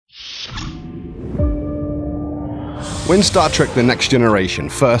When Star Trek The Next Generation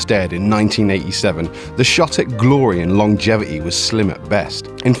first aired in 1987, the shot at glory and longevity was slim at best.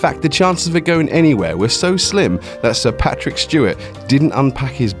 In fact, the chances of it going anywhere were so slim that Sir Patrick Stewart didn't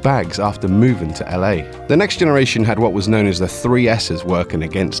unpack his bags after moving to LA. The Next Generation had what was known as the 3 S's working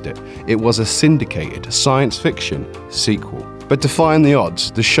against it. It was a syndicated science fiction sequel. But defying the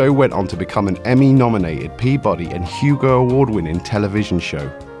odds, the show went on to become an Emmy-nominated, Peabody and Hugo Award-winning television show.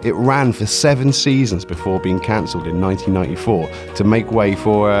 It ran for 7 seasons before being cancelled in 1994 to make way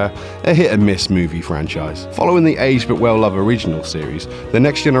for a hit-and-miss movie franchise. Following the aged but well-loved original series, The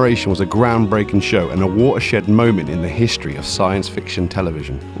Next Generation was a groundbreaking show and a watershed moment in the history of science fiction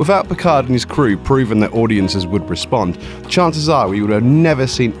television. Without Picard and his crew proving that audiences would respond, chances are we would have never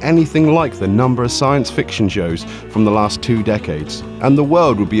seen anything like the number of science fiction shows from the last 2 decades, and the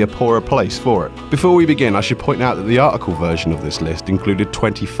world would be a poorer place for it. Before we begin, I should point out that the article version of this list included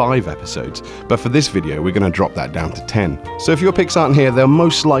 25 episodes, but for this video we're going to drop that down to 10. So if your picks aren't here, they'll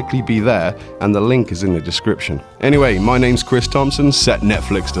most likely be there, and the link is in the description. Anyway, my name's Chris Thompson. Set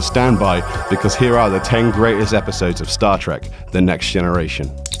Netflix to stand by, because here are the 10 greatest episodes of Star Trek The Next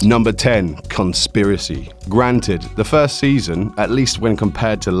Generation. Number 10, Conspiracy. Granted, the first season, at least when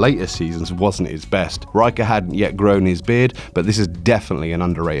compared to later seasons, wasn't its best. Riker hadn't yet grown his beard, but this is definitely an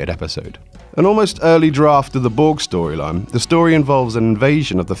underrated episode. An almost early draft of the Borg storyline, the story involves an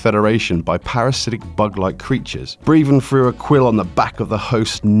invasion of the Federation by parasitic bug-like creatures. Breathing through a quill on the back of the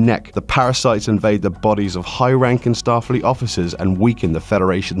host's neck, the parasites invade the bodies of high-ranking Starfleet officers and weaken the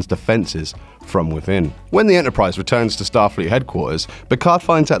Federation's defenses from within. When the Enterprise returns to Starfleet headquarters, Picard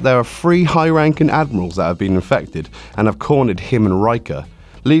finds out there are 3 high-ranking admirals that have been infected and have cornered him and Riker,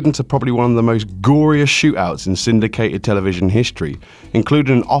 leading to probably one of the most goriest shootouts in syndicated television history,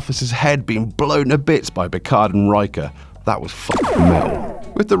 including an officer's head being blown to bits by Picard and Riker. That was fucking metal.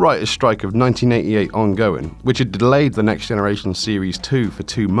 With the writer's strike of 1988 ongoing, which had delayed the Next Generation Series 2 for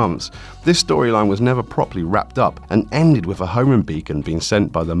 2 months, this storyline was never properly wrapped up and ended with a homing beacon being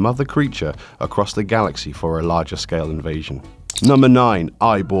sent by the mother creature across the galaxy for a larger scale invasion. Number 9,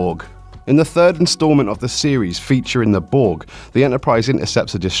 Borg. In the 3rd installment of the series featuring the Borg, the Enterprise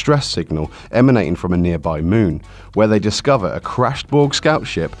intercepts a distress signal emanating from a nearby moon, where they discover a crashed Borg scout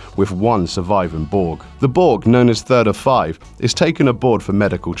ship with 1 surviving Borg. The Borg, known as 3rd of 5, is taken aboard for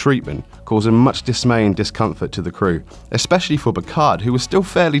medical treatment, causing much dismay and discomfort to the crew, especially for Picard, who was still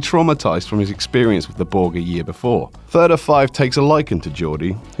fairly traumatized from his experience with the Borg a year before. 3rd of 5 takes a liking to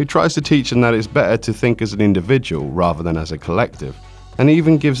Geordi, who tries to teach him that it's better to think as an individual rather than as a collective, and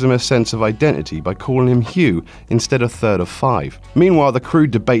even gives him a sense of identity by calling him Hugh instead of 3rd of 5. Meanwhile, the crew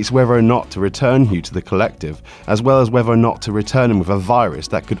debates whether or not to return Hugh to the collective, as well as whether or not to return him with a virus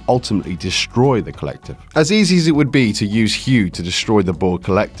that could ultimately destroy the collective. As easy as it would be to use Hugh to destroy the Borg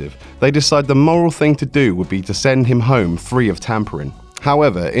collective, they decide the moral thing to do would be to send him home free of tampering.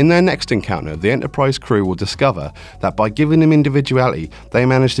 However, in their next encounter, the Enterprise crew will discover that by giving him individuality, they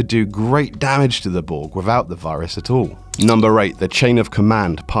managed to do great damage to the Borg without the virus at all. Number 8, The Chain of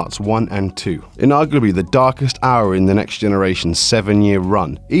Command, Parts 1 and 2. Inarguably the darkest hour in the Next Generation's 7-year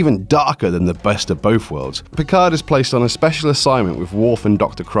run, even darker than the best of both worlds, Picard is placed on a special assignment with Worf and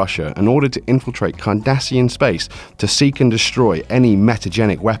Dr. Crusher in order to infiltrate Cardassian space to seek and destroy any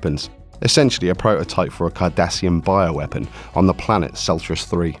metagenic weapons, essentially a prototype for a Cardassian bioweapon on the planet Celtris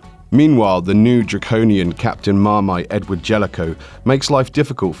 3. Meanwhile, the new draconian Captain Marmite Edward Jellicoe makes life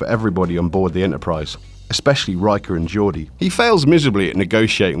difficult for everybody on board the Enterprise, especially Riker and Geordi. He fails miserably at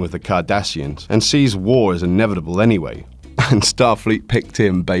negotiating with the Cardassians and sees war as inevitable anyway, and Starfleet picked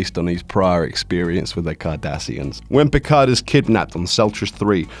him based on his prior experience with the Cardassians. When Picard is kidnapped on Celtris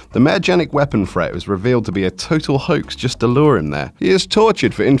 3, the metagenic weapon threat is revealed to be a total hoax just to lure him there. He is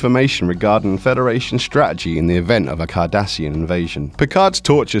tortured for information regarding Federation strategy in the event of a Cardassian invasion. Picard's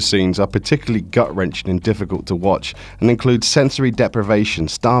torture scenes are particularly gut-wrenching and difficult to watch, and include sensory deprivation,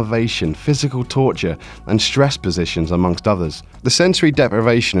 starvation, physical torture, and stress positions amongst others. The sensory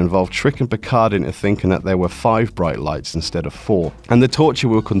deprivation involved tricking Picard into thinking that there were 5 bright lights instead of 4, and the torture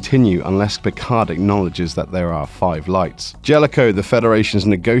will continue unless Picard acknowledges that there are 5 lights. Jellicoe, the Federation's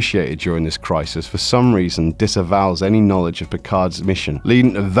negotiator during this crisis, for some reason disavows any knowledge of Picard's mission,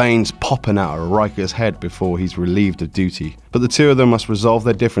 leading to veins popping out of Riker's head before he's relieved of duty. But the two of them must resolve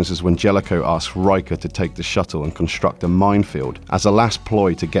their differences when Jellicoe asks Riker to take the shuttle and construct a minefield as a last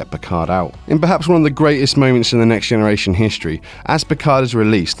ploy to get Picard out. In perhaps one of the greatest moments in the Next Generation history, as Picard is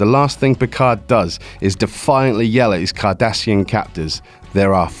released, the last thing Picard does is defiantly yell at his Cardassian captors,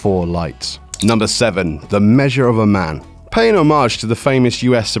 "There are 4 lights." Number 7, The Measure of a Man, Paying homage to the famous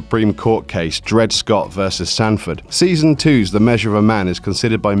US Supreme Court case Dred Scott vs. Sanford, Season 2's The Measure of a Man is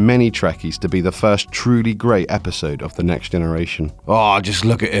considered by many Trekkies to be the first truly great episode of The Next Generation. Oh, just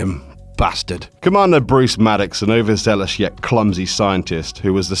look at him. Bastard. Commander Bruce Maddox, an overzealous yet clumsy scientist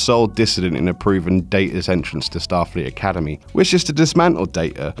who was the sole dissident in approving Data's entrance to Starfleet Academy, wishes to dismantle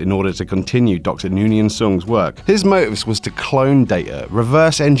Data in order to continue Dr. Noonien Sung's work. His motives was to clone Data,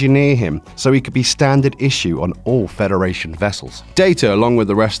 reverse engineer him so he could be standard issue on all Federation vessels. Data, along with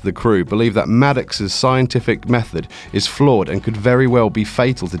the rest of the crew, believe that Maddox's scientific method is flawed and could very well be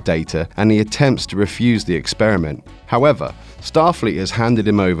fatal to Data, and he attempts to refuse the experiment. However, Starfleet has handed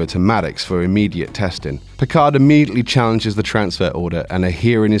him over to Maddox for immediate testing. Picard immediately challenges the transfer order and a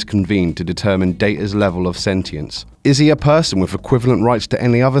hearing is convened to determine Data's level of sentience. Is he a person with equivalent rights to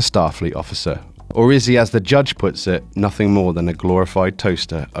any other Starfleet officer? Or is he, as the judge puts it, nothing more than a glorified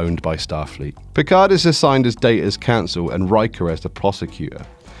toaster owned by Starfleet? Picard is assigned as Data's counsel and Riker as the prosecutor,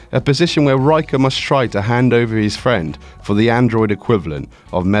 a position where Riker must try to hand over his friend for the android equivalent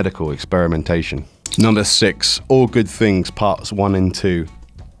of medical experimentation. Number 6. All Good Things Parts 1 and 2.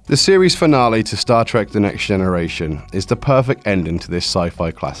 The series finale to Star Trek The Next Generation is the perfect ending to this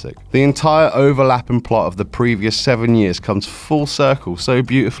sci-fi classic. The entire overlapping plot of the previous 7 years comes full circle so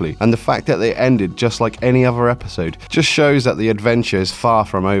beautifully, and the fact that they ended just like any other episode just shows that the adventure is far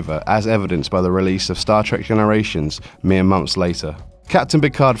from over, as evidenced by the release of Star Trek Generations mere months later. Captain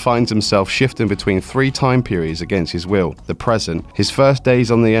Picard finds himself shifting between 3 time periods against his will: the present, his first days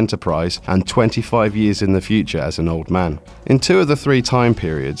on the Enterprise, and 25 years in the future as an old man. In 2 of the 3 time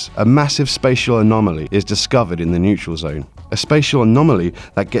periods, a massive spatial anomaly is discovered in the neutral zone. A spatial anomaly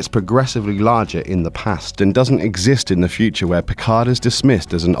that gets progressively larger in the past and doesn't exist in the future, where Picard is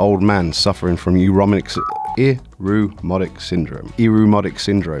dismissed as an old man suffering from Irumodic syndrome. Irumodic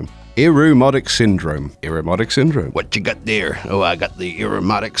syndrome. What you got there? Oh, I got the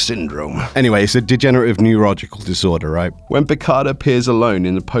Irumodic syndrome. Anyway, it's a degenerative neurological disorder, right? When Picard appears alone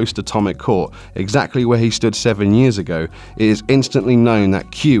in the post-atomic court, exactly where he stood 7 years ago, it is instantly known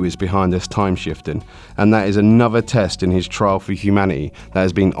that Q is behind this time shifting, and that is another test in his trial for humanity that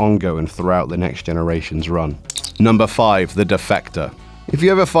has been ongoing throughout the Next Generation's run. Number 5. The Defector. If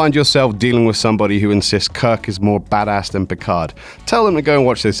you ever find yourself dealing with somebody who insists Kirk is more badass than Picard, tell them to go and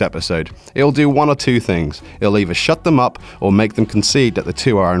watch this episode. It'll do one or two things. It'll either shut them up or make them concede that the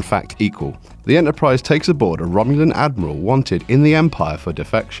two are in fact equal. The Enterprise takes aboard a Romulan admiral wanted in the Empire for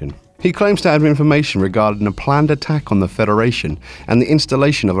defection. He claims to have information regarding a planned attack on the Federation and the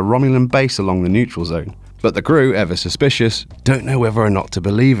installation of a Romulan base along the neutral zone. But the crew, ever suspicious, don't know whether or not to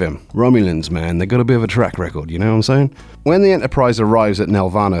believe him. Romulans, man, they got a bit of a track record, you know what I'm saying? When the Enterprise arrives at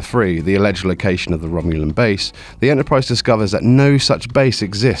Nelvana 3, the alleged location of the Romulan base, the Enterprise discovers that no such base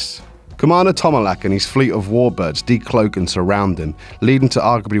exists. Commander Tomalak and his fleet of warbirds decloak and surround him, leading to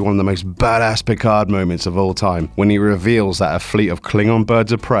arguably one of the most badass Picard moments of all time, when he reveals that a fleet of Klingon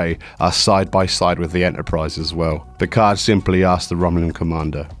birds of prey are side by side with the Enterprise as well. Picard simply asks the Romulan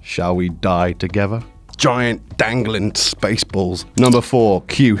commander, "Shall we die together?" Giant dangling space balls. Number 4.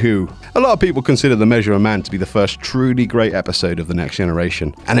 Q-Who. A lot of people consider The Measure of a Man to be the first truly great episode of The Next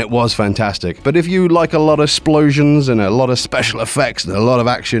Generation, and it was fantastic. But if you like a lot of explosions and a lot of special effects and a lot of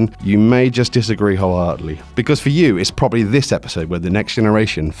action, you may just disagree wholeheartedly. Because for you, it's probably this episode where The Next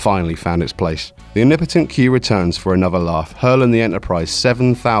Generation finally found its place. The omnipotent Q returns for another laugh, hurling the Enterprise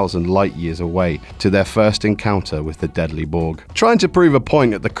 7,000 light years away to their first encounter with the deadly Borg. Trying to prove a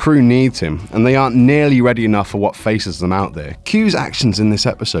point that the crew needs him, and they aren't nearly ready enough for what faces them out there. Q's actions in this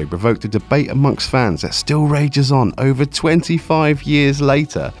episode provoked a debate amongst fans that still rages on over 25 years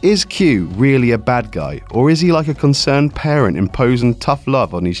later. Is Q really a bad guy, or is he like a concerned parent imposing tough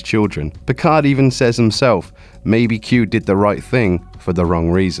love on his children? Picard even says himself, maybe Q did the right thing for the wrong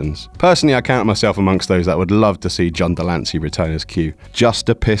reasons. Personally, I count myself amongst those that would love to see John Delancey return as Q, just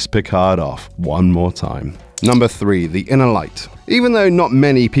to piss Picard off one more time. Number 3. The Inner Light. Even though not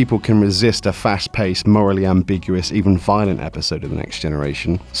many people can resist a fast-paced, morally ambiguous, even violent episode of The Next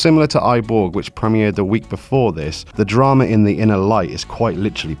Generation, similar to I, Borg, which premiered the week before this, the drama in The Inner Light is quite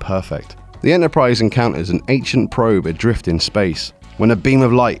literally perfect. The Enterprise encounters an ancient probe adrift in space. When a beam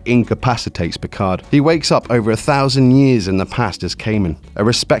of light incapacitates Picard, he wakes up over 1,000 years in the past as Kamen, a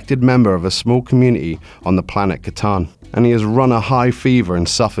respected member of a small community on the planet Catan. And he has run a high fever and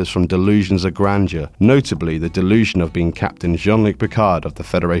suffers from delusions of grandeur, notably the delusion of being Captain Jean-Luc Picard of the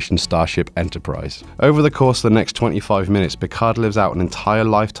Federation starship Enterprise. Over the course of the next 25 minutes, Picard lives out an entire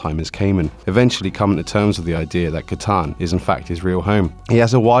lifetime as Kamen, eventually coming to terms with the idea that Catan is in fact his real home. He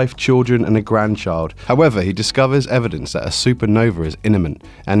has a wife, children, and a grandchild. However, he discovers evidence that a supernova is imminent,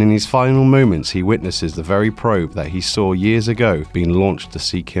 and in his final moments he witnesses the very probe that he saw years ago being launched to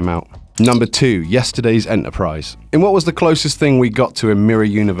seek him out. Number 2. Yesterday's Enterprise. In what was the closest thing we got to a mirror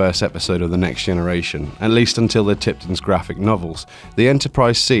universe episode of The Next Generation, at least until the Tipton's graphic novels, the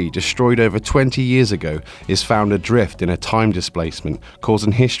Enterprise C, destroyed over 20 years ago, is found adrift in a time displacement,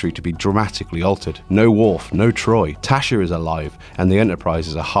 causing history to be dramatically altered. No Worf, no Troy, Tasha is alive, and the Enterprise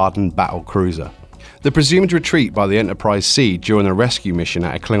is a hardened battle cruiser. The presumed retreat by the Enterprise C during a rescue mission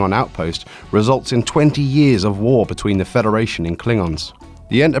at a Klingon outpost results in 20 years of war between the Federation and Klingons.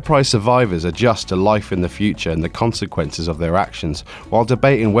 The Enterprise survivors adjust to life in the future and the consequences of their actions, while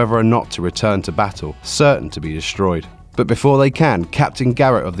debating whether or not to return to battle, certain to be destroyed. But before they can, Captain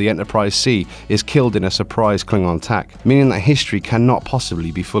Garrett of the Enterprise C is killed in a surprise Klingon attack, meaning that history cannot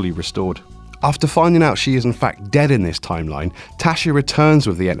possibly be fully restored. After finding out she is in fact dead in this timeline, Tasha returns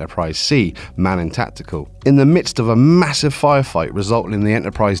with the Enterprise C, man in tactical. In the midst of a massive firefight resulting in the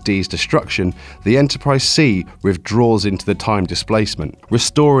Enterprise D's destruction, the Enterprise C withdraws into the time displacement,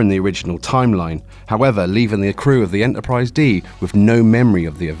 restoring the original timeline, however leaving the crew of the Enterprise D with no memory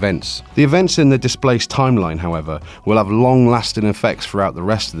of the events. The events in the displaced timeline, however, will have long-lasting effects throughout the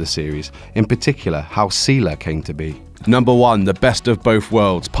rest of the series, in particular how Sela came to be. Number 1. The Best of Both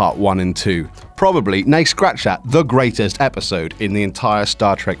Worlds Part 1 and 2. Probably, nay scratch that, the greatest episode in the entire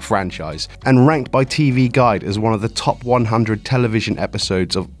Star Trek franchise, and ranked by TV Guide as one of the top 100 television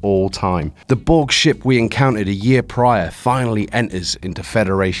episodes of all time. The Borg ship we encountered a year prior finally enters into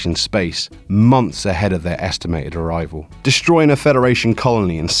Federation space, months ahead of their estimated arrival. Destroying a Federation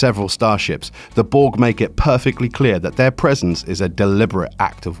colony and several starships, the Borg make it perfectly clear that their presence is a deliberate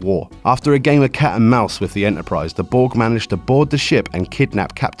act of war. After a game of cat and mouse with the Enterprise, the Borg managed to board the ship and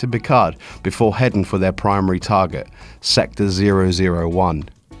kidnap Captain Picard before heading for their primary target, Sector 001,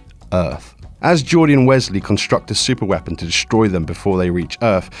 Earth. As Geordi and Wesley construct a superweapon to destroy them before they reach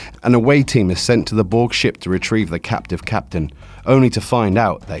Earth, an away team is sent to the Borg ship to retrieve the captive captain, only to find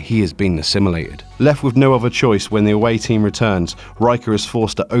out that he has been assimilated. Left with no other choice when the away team returns, Riker is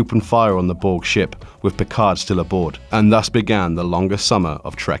forced to open fire on the Borg ship, with Picard still aboard, and thus began the longest summer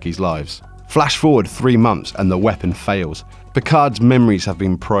of Trekkies' lives. Flash forward 3 months and the weapon fails. Picard's memories have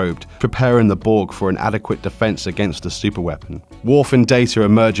been probed, preparing the Borg for an adequate defense against the superweapon. Worf and Data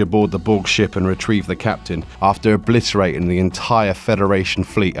emerge aboard the Borg ship and retrieve the captain, after obliterating the entire Federation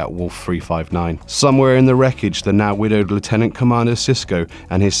fleet at Wolf 359. Somewhere in the wreckage, the now widowed Lieutenant Commander Sisko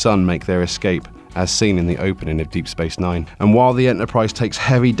and his son make their escape, as seen in the opening of Deep Space Nine. And while the Enterprise takes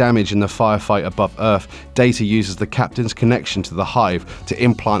heavy damage in the firefight above Earth, Data uses the captain's connection to the Hive to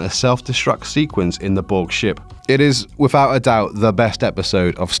implant a self-destruct sequence in the Borg ship. It is, without a doubt, the best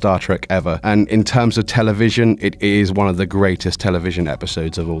episode of Star Trek ever, and in terms of television, it is one of the greatest television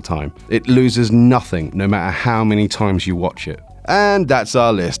episodes of all time. It loses nothing, no matter how many times you watch it. And that's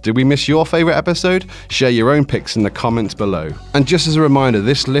our list. Did we miss your favourite episode? Share your own picks in the comments below. And just as a reminder,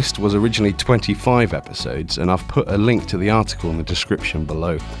 this list was originally 25 episodes, and I've put a link to the article in the description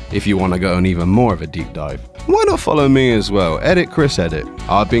below, if you want to go on even more of a deep dive. Why not follow me as well? Edit Chris Edit.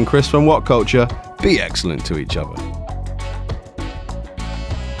 I've been Chris from WhatCulture. Be excellent to each other.